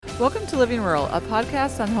Welcome to Living Rural, a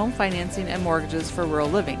podcast on home financing and mortgages for rural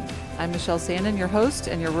living. I'm Michelle Sandin, your host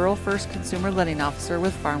and your Rural First Consumer Lending Officer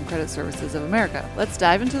with Farm Credit Services of America. Let's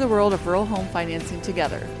dive into the world of rural home financing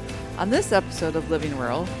together. On this episode of Living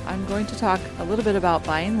Rural, I'm going to talk a little bit about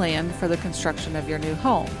buying land for the construction of your new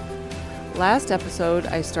home. Last episode,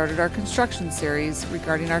 I started our construction series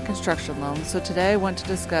regarding our construction loans, so today I want to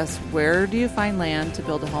discuss where do you find land to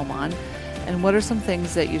build a home on, and what are some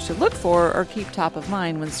things that you should look for or keep top of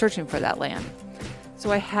mind when searching for that land.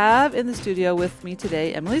 So I have in the studio with me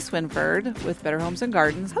today Emily Swinford with Better Homes and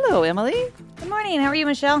Gardens. Hello, Emily. Good morning. How are you,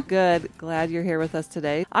 Michelle? Good. Glad you're here with us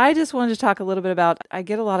today. I just wanted to talk a little bit about, I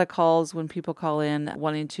get a lot of calls when people call in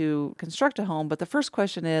wanting to construct a home, but the first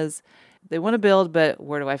question is, they want to build, but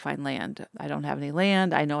where do I find land? I don't have any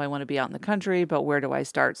land. I know I want to be out in the country, but where do I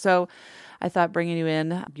start? So I thought bringing you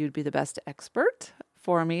in, you'd be the best expert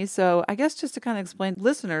for me. So I guess just to kind of explain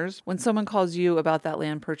listeners, when someone calls you about that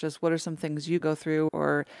land purchase, what are some things you go through,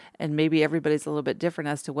 and maybe everybody's a little bit different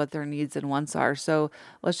as to what their needs and wants are. So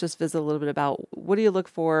let's just visit a little bit about what do you look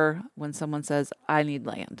for when someone says, I need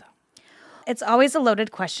land? It's always a loaded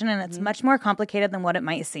question, and it's much more complicated than what it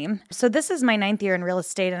might seem. So this is my 9th year in real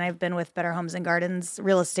estate, and I've been with Better Homes and Gardens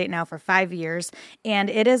real estate now for 5 years. And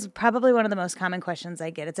it is probably one of the most common questions I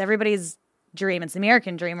get. It's everybody's dream. It's the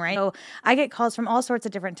American dream, right? So I get calls from all sorts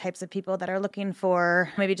of different types of people that are looking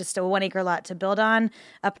for maybe just a 1-acre lot to build on,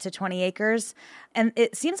 up to 20 acres. And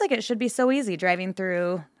it seems like it should be so easy driving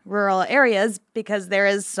through rural areas because there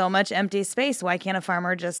is so much empty space. Why can't a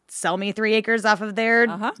farmer just sell me 3 acres off of their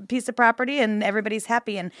piece of property and everybody's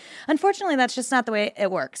happy? And unfortunately, that's just not the way it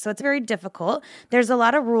works. So it's very difficult. There's a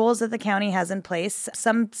lot of rules that the county has in place.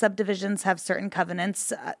 Some subdivisions have certain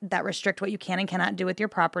covenants that restrict what you can and cannot do with your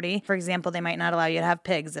property. For example, they might not allow you to have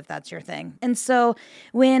pigs if that's your thing. And so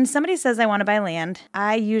when somebody says, I want to buy land,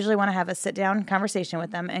 I usually want to have a sit-down conversation with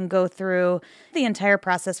them and go through the entire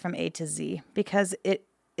process from A to Z, because it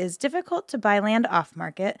is difficult to buy land off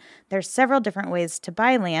market. There's several different ways to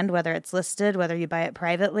buy land, whether it's listed, whether you buy it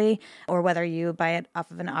privately, or whether you buy it off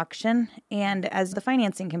of an auction. And as the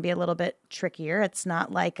financing can be a little bit trickier, it's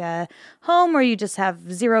not like a home where you just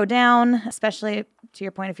have zero down, especially to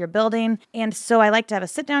your point if you're building. And so I like to have a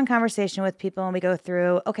sit-down conversation with people and we go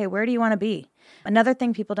through, okay, where do you want to be? Another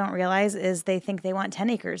thing people don't realize is they think they want 10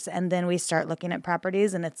 acres. And then we start looking at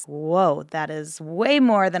properties and it's, whoa, that is way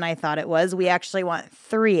more than I thought it was. We actually want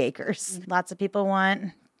 3 acres. Lots of people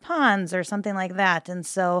want ponds or something like that. And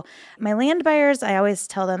so my land buyers, I always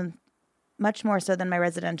tell them, much more so than my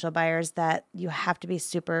residential buyers, that you have to be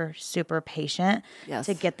super, super patient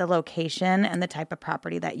to get the location and the type of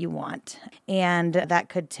property that you want. And that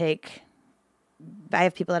could take, I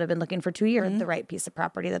have people that have been looking for 2 years, the right piece of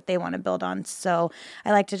property that they want to build on. So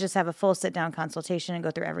I like to just have a full sit-down consultation and go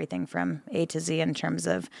through everything from A to Z in terms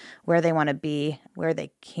of where they want to be, where they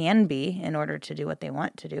can be in order to do what they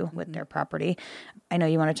want to do with their property. I know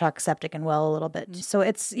you want to talk septic and well a little bit. So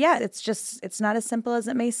it's not as simple as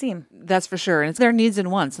it may seem. That's for sure. And it's their needs and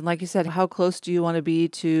wants. And like you said, how close do you want to be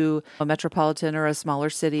to a metropolitan or a smaller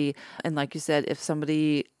city? And like you said, if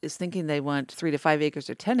somebody is thinking they want 3 to 5 acres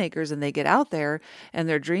or 10 acres and they get out there and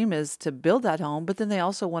their dream is to build that home, but then they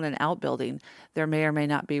also want an outbuilding, there may or may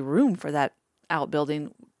not be room for that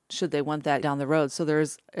outbuilding should they want that down the road. So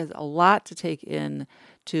there's a lot to take in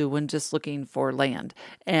to when just looking for land.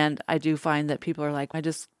 And I do find that people are like,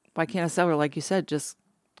 why can't a seller, like you said, just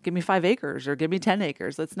give me 5 acres or give me 10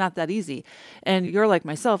 acres? It's not that easy. And you're like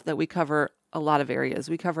myself that we cover a lot of areas.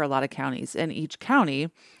 We cover a lot of counties, and each county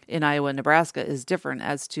in Iowa and Nebraska is different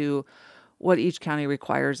as to what each county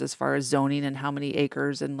requires as far as zoning and how many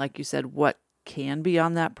acres. And like you said, what can be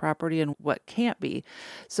on that property and what can't be.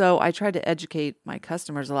 So I try to educate my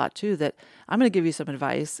customers a lot too, that I'm going to give you some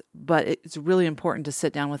advice, but it's really important to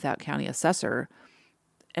sit down with that county assessor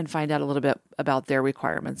and find out a little bit about their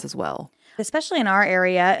requirements as well. Especially in our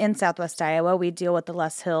area in Southwest Iowa, we deal with the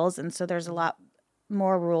less hills. And so there's a lot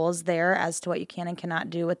more rules there as to what you can and cannot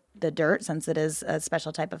do with the dirt, since it is a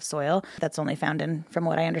special type of soil that's only found in, from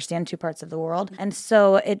what I understand, 2 parts of the world. And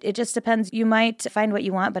so it just depends. You might find what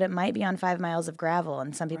you want, but it might be on 5 miles of gravel,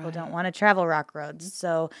 and some people don't want to travel rock roads.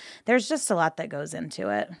 So there's just a lot that goes into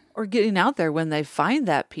it. Or getting out there when they find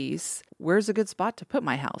that piece, where's a good spot to put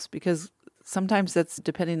my house? Because sometimes that's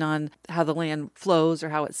depending on how the land flows or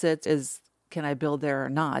how it sits, is can I build there or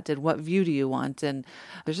not? And what view do you want? And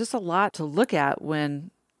there's just a lot to look at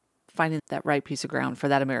when finding that right piece of ground for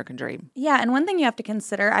that American dream. Yeah. And one thing you have to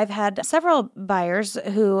consider, I've had several buyers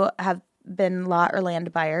who have been lot or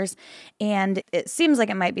land buyers, and it seems like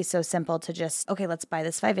it might be so simple to just, okay, let's buy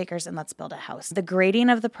this 5 acres and let's build a house. The grading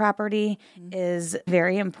of the property is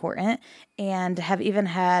very important, and have even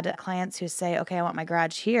had clients who say, okay, I want my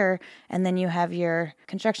garage here, and then you have your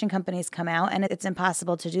construction companies come out, and it's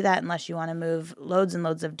impossible to do that unless you want to move loads and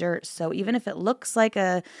loads of dirt. So even if it looks like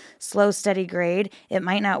a slow, steady grade, it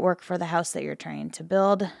might not work for the house that you're trying to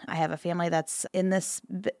build. I have a family that's in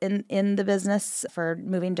the business for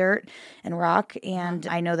moving dirt and rock, and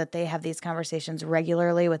I know that they have these conversations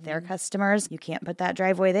regularly with their customers. You can't put that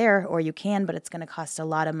driveway there, or you can, but it's going to cost a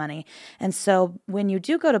lot of money. And so when you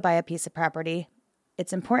do go to buy a piece of property,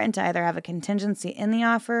 it's important to either have a contingency in the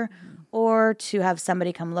offer or to have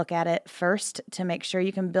somebody come look at it first to make sure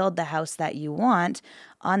you can build the house that you want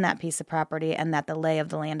on that piece of property and that the lay of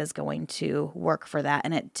the land is going to work for that.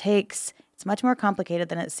 And it's much more complicated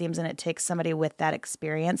than it seems, and it takes somebody with that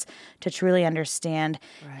experience to truly understand,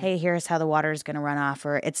 hey, here's how the water is going to run off,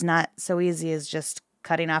 or it's not so easy as just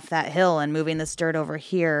cutting off that hill and moving this dirt over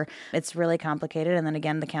here. It's really complicated. And then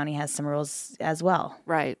again, the county has some rules as well.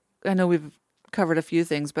 Right. I know we've covered a few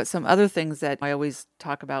things, but some other things that I always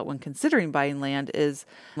talk about when considering buying land is,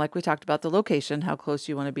 like we talked about, the location, how close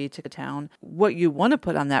you want to be to the town, what you want to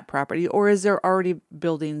put on that property, or is there already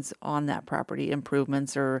buildings on that property,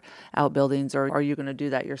 improvements or outbuildings, or are you going to do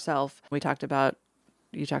that yourself? You talked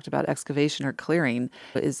about excavation or clearing.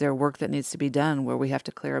 Is there work that needs to be done where we have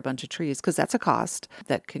to clear a bunch of trees? Because that's a cost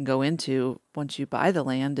that can go into, once you buy the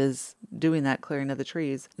land, is doing that clearing of the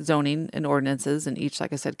trees. Zoning and ordinances, and each,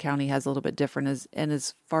 like I said, county has a little bit different. And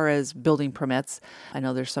as far as building permits, I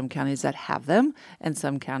know there's some counties that have them and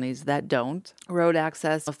some counties that don't. Road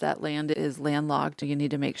access, if that land is landlocked, you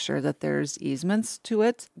need to make sure that there's easements to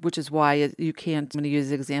it, which is why you can't, I'm going to use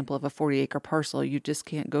the example of a 40-acre parcel. You just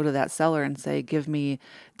can't go to that seller and say, give me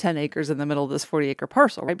 10 acres in the middle of this 40-acre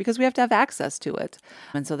parcel, right? Because we have to have access to it.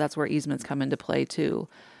 And so that's where easements come into play too.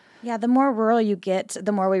 Yeah, the more rural you get,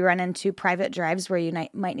 the more we run into private drives where you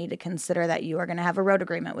might need to consider that you are going to have a road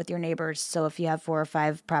agreement with your neighbors. So if you have 4 or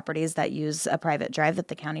 5 properties that use a private drive that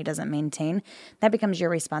the county doesn't maintain, that becomes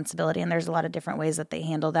your responsibility. And there's a lot of different ways that they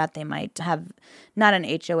handle that. They might have not an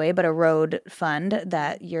HOA, but a road fund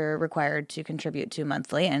that you're required to contribute to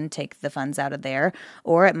monthly and take the funds out of there.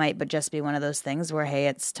 Or it might just be one of those things where, hey,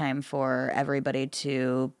 it's time for everybody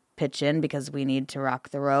to pitch in because we need to rock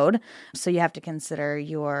the road. So you have to consider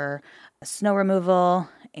your snow removal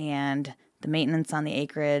and the maintenance on the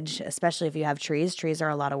acreage, especially if you have trees. Trees are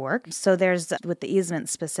a lot of work. So there's, with the easement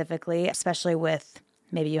specifically, especially with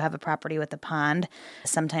maybe you have a property with a pond,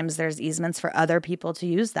 sometimes there's easements for other people to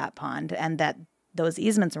use that pond, and that those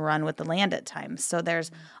easements run with the land at times. So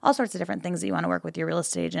there's all sorts of different things that you want to work with your real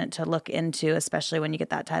estate agent to look into, especially when you get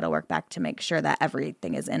that title work back, to make sure that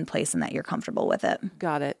everything is in place and that you're comfortable with it.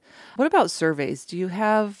 Got it. What about surveys? Do you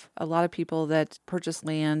have a lot of people that purchase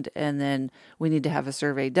land and then we need to have a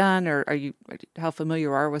survey done, or how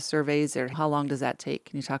familiar are with surveys, or how long does that take?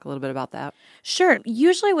 Can you talk a little bit about that? Sure.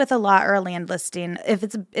 Usually with a lot or a land listing, if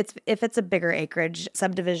it's a bigger acreage,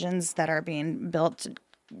 subdivisions that are being built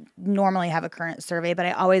normally have a current survey, but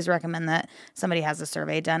I always recommend that somebody has a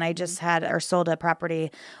survey done. I just sold a property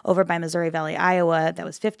over by Missouri Valley, Iowa that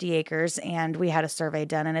was 50 acres, and we had a survey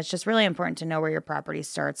done, and it's just really important to know where your property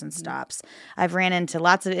starts and stops. I've ran into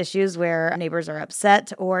lots of issues where neighbors are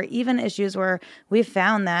upset, or even issues where we've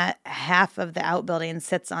found that half of the outbuilding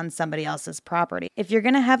sits on somebody else's property. If you're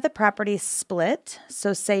going to have the property split,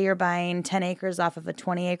 so say you're buying 10 acres off of a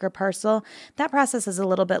 20-acre parcel, that process is a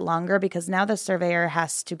little bit longer because now the surveyor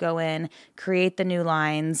has to go in, create the new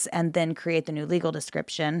lines, and then create the new legal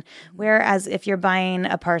description. Whereas if you're buying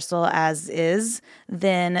a parcel as is,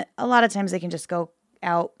 then a lot of times they can just go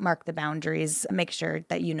out, mark the boundaries, make sure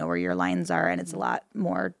that you know where your lines are, and it's a lot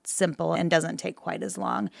more simple and doesn't take quite as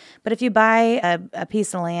long. But if you buy a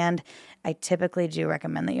piece of land, I typically do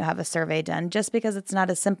recommend that you have a survey done, just because it's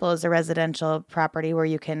not as simple as a residential property where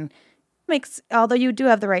you can although you do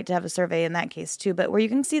have the right to have a survey in that case too, but where you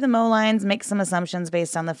can see the mow lines, make some assumptions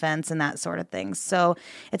based on the fence and that sort of thing. So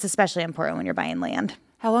it's especially important when you're buying land.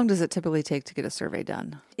 How long does it typically take to get a survey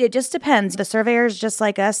done? It just depends. The surveyors, just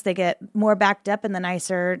like us, they get more backed up in the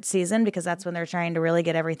nicer season because that's when they're trying to really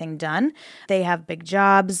get everything done. They have big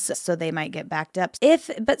jobs, so they might get backed up.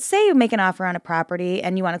 But say you make an offer on a property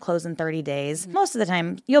and you want to close in 30 days, most of the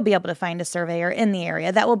time you'll be able to find a surveyor in the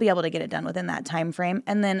area that will be able to get it done within that time frame.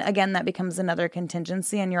 And then again, that becomes another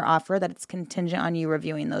contingency in your offer, that it's contingent on you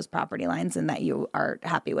reviewing those property lines and that you are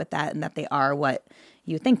happy with that and that they are what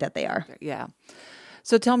you think that they are. Yeah.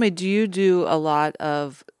 So tell me, do you do a lot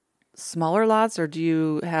of smaller lots, or do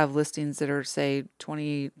you have listings that are, say,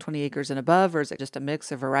 20 acres and above, or is it just a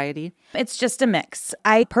mix, a variety? It's just a mix.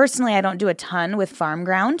 I don't do a ton with farm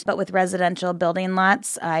ground, but with residential building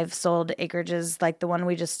lots, I've sold acreages like the one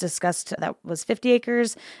we just discussed that was 50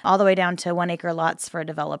 acres, all the way down to 1 acre lots for a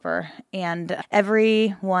developer. And every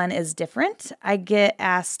one is different. I get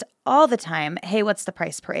asked all the time, hey, what's the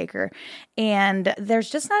price per acre? And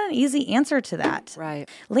there's just not an easy answer to that. Right.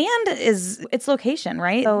 Land is its location,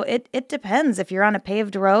 right? So it depends. If you're on a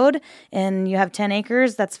paved road and you have 10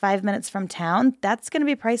 acres, that's 5 minutes from town, that's going to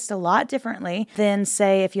be priced a lot differently than,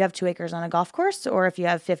 say, if you have 2 acres on a golf course or if you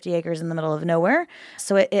have 50 acres in the middle of nowhere.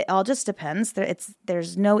 So it all just depends.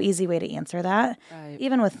 There's no easy way to answer that. Right.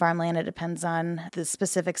 Even with farmland, it depends on the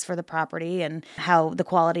specifics for the property and how the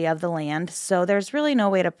quality of the land. So there's really no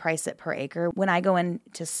way to price it per acre. When I go in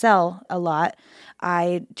to sell a lot,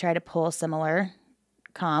 I try to pull similar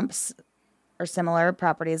comps or similar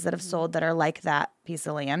properties that have sold that are like that piece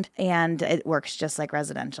of land. And it works just like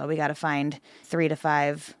residential. We got to find 3 to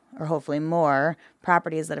 5 or hopefully more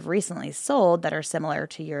properties that have recently sold that are similar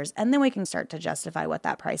to yours. And then we can start to justify what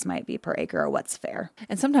that price might be per acre or what's fair.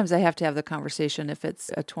 And sometimes I have to have the conversation if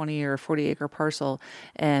it's a 20 or 40 acre parcel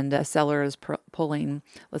and a seller is pulling,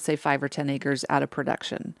 let's say, 5 or 10 acres out of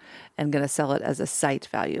production and going to sell it as a site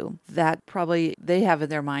value. That probably they have in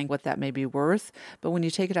their mind what that may be worth. But when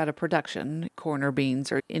you take it out of production, corn or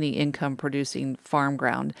beans or any income producing farm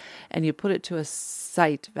ground, and you put it to a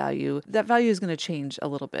site value, that value is going to change a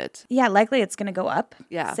little bit. Yeah, likely it's going to go up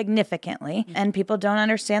significantly. And people don't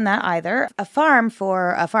understand that either. A farm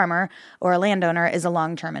for a farmer or a landowner is a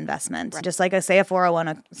long-term investment. Right. Just like I say a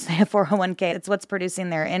 401k, it's what's producing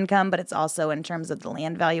their income, but it's also in terms of the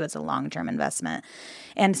land value, it's a long-term investment.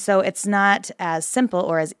 And so it's not as simple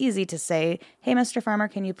or as easy to say, hey, Mr. Farmer,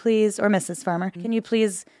 can you please, or Mrs. Farmer, can you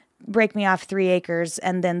please break me off 3 acres,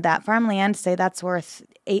 and then that farmland, say that's worth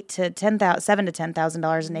 $7,000 to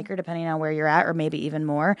 $10,000 an acre, depending on where you're at, or maybe even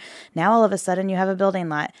more. Now all of a sudden you have a building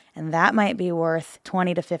lot, and that might be worth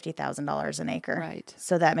 $20,000 to $50,000 an acre. Right.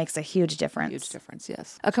 So that makes a huge difference. Huge difference,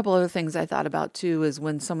 yes. A couple other things I thought about too is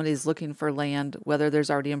when somebody's looking for land, whether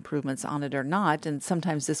there's already improvements on it or not, and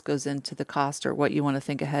sometimes this goes into the cost or what you want to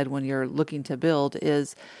think ahead when you're looking to build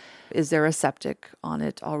is there a septic on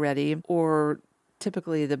it already, or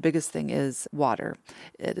typically the biggest thing is water.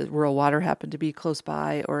 Does rural water happen to be close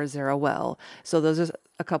by, or is there a well? So those are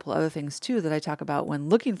a couple other things too that I talk about when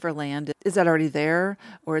looking for land. Is that already there,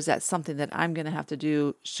 or is that something that I'm going to have to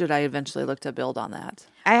do should I eventually look to build on that?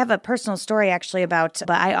 I have a personal story actually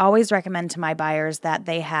but I always recommend to my buyers that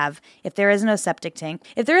they have, if there is no septic tank,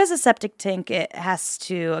 if there is a septic tank, it has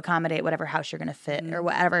to accommodate whatever house you're going to fit or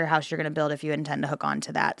whatever house you're going to build if you intend to hook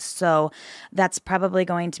onto that. So that's probably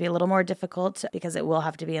going to be a little more difficult because it will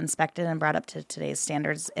have to be inspected and brought up to today's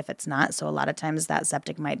standards if it's not. So a lot of times that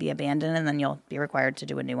septic might be abandoned and then you'll be required to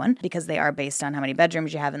do a new one because they are based on how many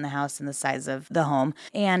bedrooms you have in the house and the size of the home.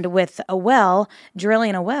 And with a well,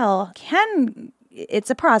 drilling a well it's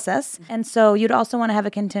a process. And so you'd also want to have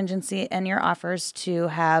a contingency in your offers to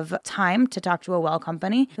have time to talk to a well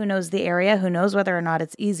company who knows the area, who knows whether or not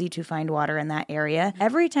it's easy to find water in that area.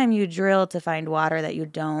 Every time you drill to find water that you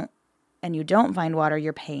don't find water,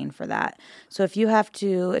 you're paying for that. So if you have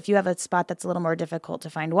a spot that's a little more difficult to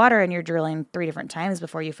find water and you're drilling 3 different times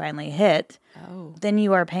before you finally hit, then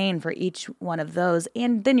you are paying for each one of those.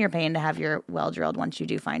 And then you're paying to have your well drilled once you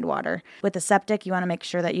do find water. With the septic, you want to make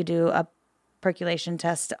sure that you do a percolation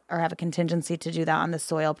test or have a contingency to do that on the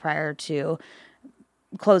soil prior to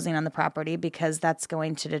closing on the property, because that's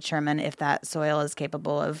going to determine if that soil is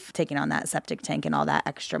capable of taking on that septic tank and all that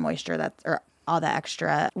extra moisture or all that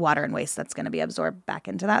extra water and waste that's going to be absorbed back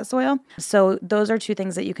into that soil. So those are 2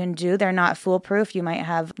 things that you can do. They're not foolproof. You might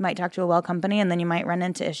talk to a well company and then you might run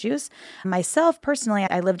into issues. Myself, personally,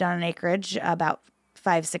 I lived on an acreage about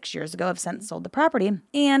 5-6 years ago. I've since sold the property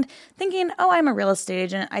and thinking, I'm a real estate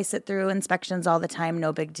agent. I sit through inspections all the time.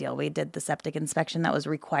 No big deal. We did the septic inspection that was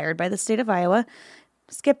required by the state of Iowa.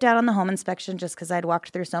 Skipped out on the home inspection just because I'd walked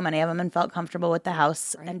through so many of them and felt comfortable with the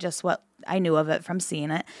house and just what I knew of it from seeing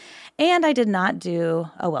it. And I did not do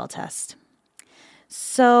a well test.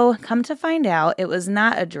 So come to find out, it was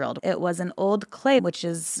not a drilled. It was an old clay, which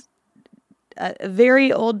is a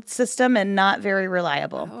very old system and not very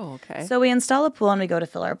reliable. Oh, okay. So we install a pool and we go to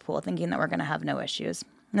fill our pool thinking that we're going to have no issues.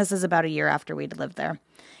 And this is about a year after we'd lived there.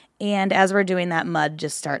 And as we're doing that, mud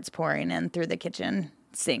just starts pouring in through the kitchen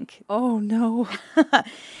sink. Oh, no.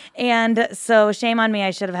 And so shame on me,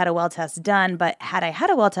 I should have had a well test done. But had I had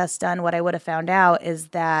a well test done, what I would have found out is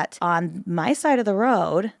that on my side of the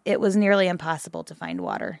road, it was nearly impossible to find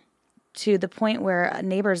water. to the point where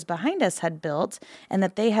neighbors behind us had built and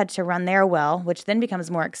that they had to run their well, which then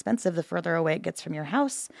becomes more expensive the further away it gets from your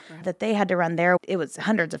house, that they had to run there. It was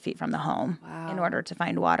hundreds of feet from the home in order to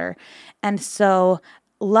find water. And so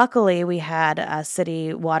luckily we had a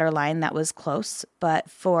city water line that was close, but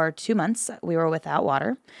for 2 months we were without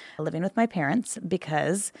water, living with my parents,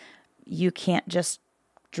 because you can't just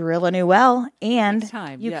drill a new well, and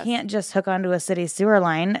you can't just hook onto a city sewer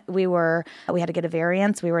line. We had to get a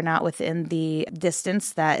variance. We were not within the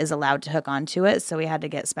distance that is allowed to hook onto it, so we had to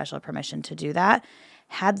get special permission to do that.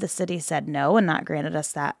 Had the city said no and not granted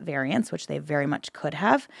us that variance, which they very much could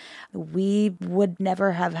have, we would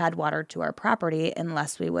never have had water to our property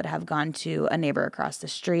unless we would have gone to a neighbor across the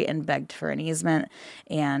street and begged for an easement,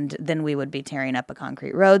 and then we would be tearing up a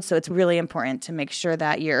concrete road. So it's really important to make sure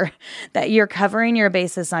that you're covering your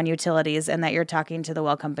basis on utilities and that you're talking to the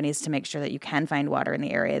well companies to make sure that you can find water in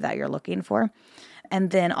the area that you're looking for.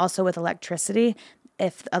 And then also with electricity,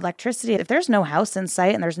 if there's no house in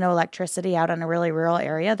sight and there's no electricity out in a really rural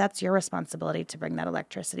area, that's your responsibility to bring that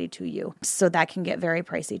electricity to you. So that can get very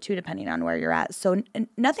pricey too, depending on where you're at. So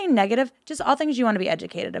nothing negative, just all things you want to be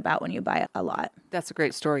educated about when you buy a lot. That's a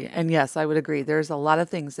great story. And yes, I would agree. There's a lot of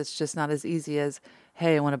things that's just not as easy as,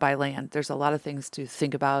 hey, I want to buy land. There's a lot of things to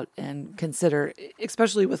think about and consider,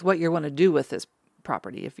 especially with what you want to do with this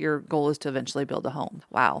property if your goal is to eventually build a home.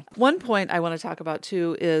 Wow. One point I want to talk about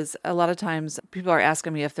too is a lot of times people are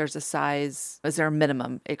asking me if there's a size, is there a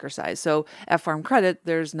minimum acre size? So at Farm Credit,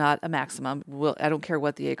 there's not a maximum. I don't care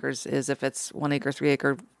what the acres is, if it's 1 acre, 3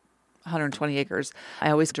 acre, 120 acres.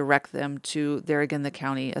 I always direct them to, there again, the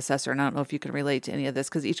county assessor. And I don't know if you can relate to any of this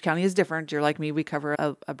because each county is different. You're like me, we cover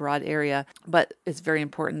a broad area, but it's very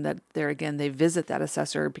important that there again, they visit that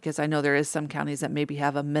assessor, because I know there is some counties that maybe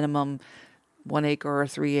have a minimum 1 acre or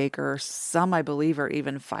 3 acre. Some, I believe, are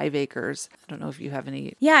even 5 acres. I don't know if you have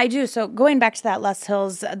any. Yeah, I do. So going back to that Les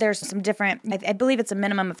Hills, there's some different, I believe it's a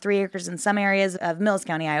minimum of 3 acres in some areas of Mills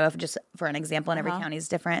County, Iowa, just for an example, and every county is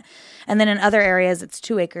different. And then in other areas, it's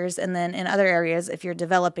 2 acres. And then in other areas, if you're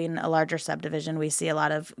developing a larger subdivision, we see a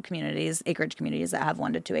lot of communities, acreage communities that have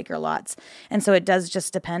 1 to 2 acre lots. And so it does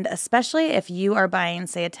just depend, especially if you are buying,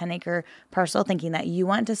 say, a 10 acre parcel, thinking that you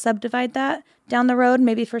want to subdivide that down the road,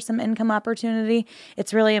 maybe for some income opportunity.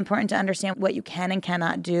 It's really important to understand what you can and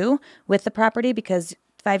cannot do with the property, because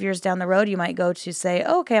 5 years down the road, you might go to say,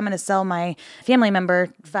 oh, okay, I'm going to sell my family member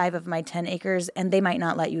 5 of my 10 acres, and they might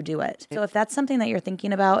not let you do it. So if that's something that you're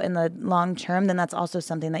thinking about in the long term, then that's also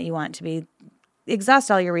something that you want to be exhaust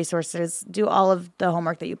all your resources, do all of the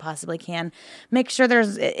homework that you possibly can. Make sure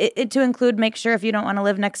make sure if you don't want to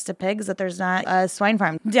live next to pigs, that there's not a swine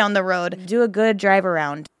farm down the road. Do a good drive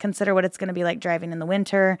around. Consider what it's going to be like driving in the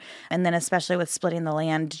winter. And then especially with splitting the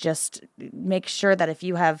land, just make sure that if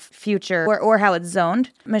you have future or how it's zoned,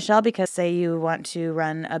 Michelle, because say you want to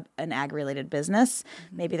run an ag-related business,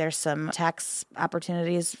 maybe there's some tax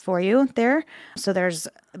opportunities for you there.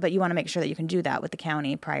 But you want to make sure that you can do that with the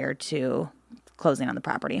county prior to closing on the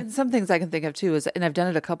property. And some things I can think of too is, and I've done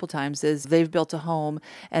it a couple times, is they've built a home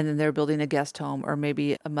and then they're building a guest home or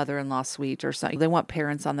maybe a mother-in-law suite or something. They want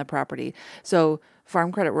parents on the property. So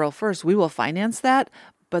Farm Credit Rural First, we will finance that,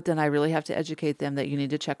 but then I really have to educate them that you need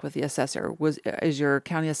to check with the assessor. Is your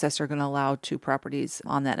county assessor going to allow 2 properties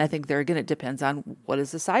on that? And I think there again, it depends on what is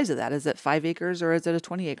the size of that. Is it 5 acres or is it a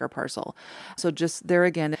 20 acre parcel? So just there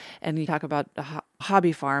again, and you talk about a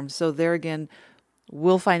hobby farm. So there again,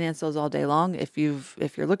 we'll finance those all day long. If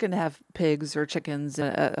you're looking to have pigs or chickens,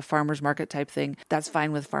 a farmer's market type thing, that's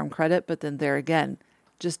fine with Farm Credit. But then there again,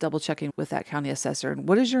 just double checking with that county assessor. And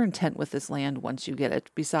what is your intent with this land once you get it?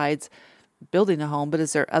 Besides building a home, but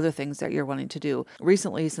is there other things that you're wanting to do?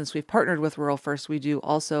 Recently, since we've partnered with Rural First, we do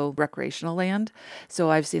also recreational land. So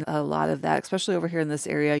I've seen a lot of that, especially over here in this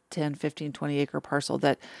area, 10, 15, 20 acre parcel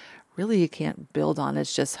that really you can't build on.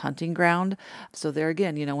 It's just hunting ground. So there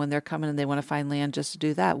again, when they're coming and they want to find land just to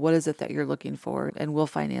do that, what is it that you're looking for? And we'll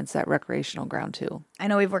finance that recreational ground too. I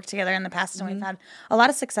know we've worked together in the past and we've had a lot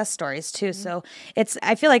of success stories too. So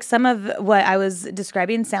I feel like some of what I was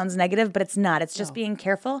describing sounds negative, but it's not. It's just being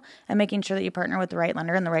careful and making sure that you partner with the right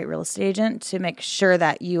lender and the right real estate agent to make sure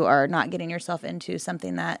that you are not getting yourself into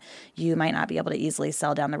something that you might not be able to easily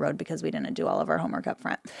sell down the road because we didn't do all of our homework up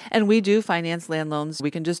front. And we do finance land loans. We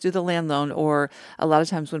can just do the a land loan, or a lot of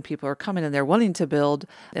times when people are coming and they're wanting to build,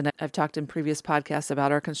 and I've talked in previous podcasts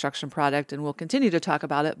about our construction product and we'll continue to talk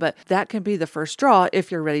about it, but that can be the first draw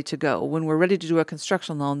if you're ready to go. When we're ready to do a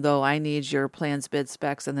construction loan, though, I need your plans, bid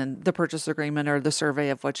specs, and then the purchase agreement or the survey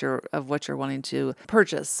of what you're wanting to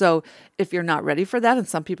purchase. So if you're not ready for that, and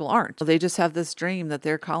some people aren't, they just have this dream that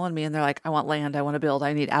they're calling me and they're like, I want land, I want to build,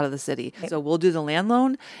 I need out of the city. So we'll do the land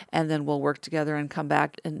loan and then we'll work together and come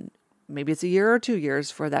back, and maybe it's a year or 2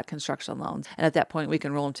 years for that construction loan. And at that point, we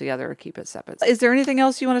can roll them together or keep it separate. Is there anything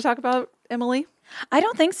else you want to talk about, Emily? I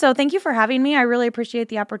don't think so. Thank you for having me. I really appreciate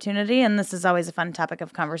the opportunity. And this is always a fun topic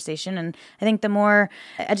of conversation. And I think the more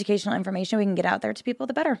educational information we can get out there to people,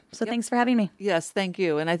 the better. So Thanks for having me. Yes, thank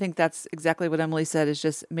you. And I think that's exactly what Emily said, is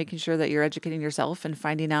just making sure that you're educating yourself and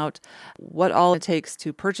finding out what all it takes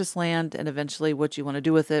to purchase land and eventually what you want to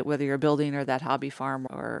do with it, whether you're building or that hobby farm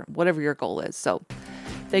or whatever your goal is. So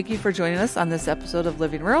thank you for joining us on this episode of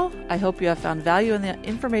Living Rural. I hope you have found value in the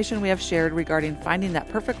information we have shared regarding finding that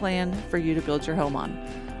perfect land for you to build your home on.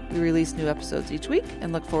 We release new episodes each week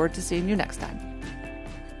and look forward to seeing you next time.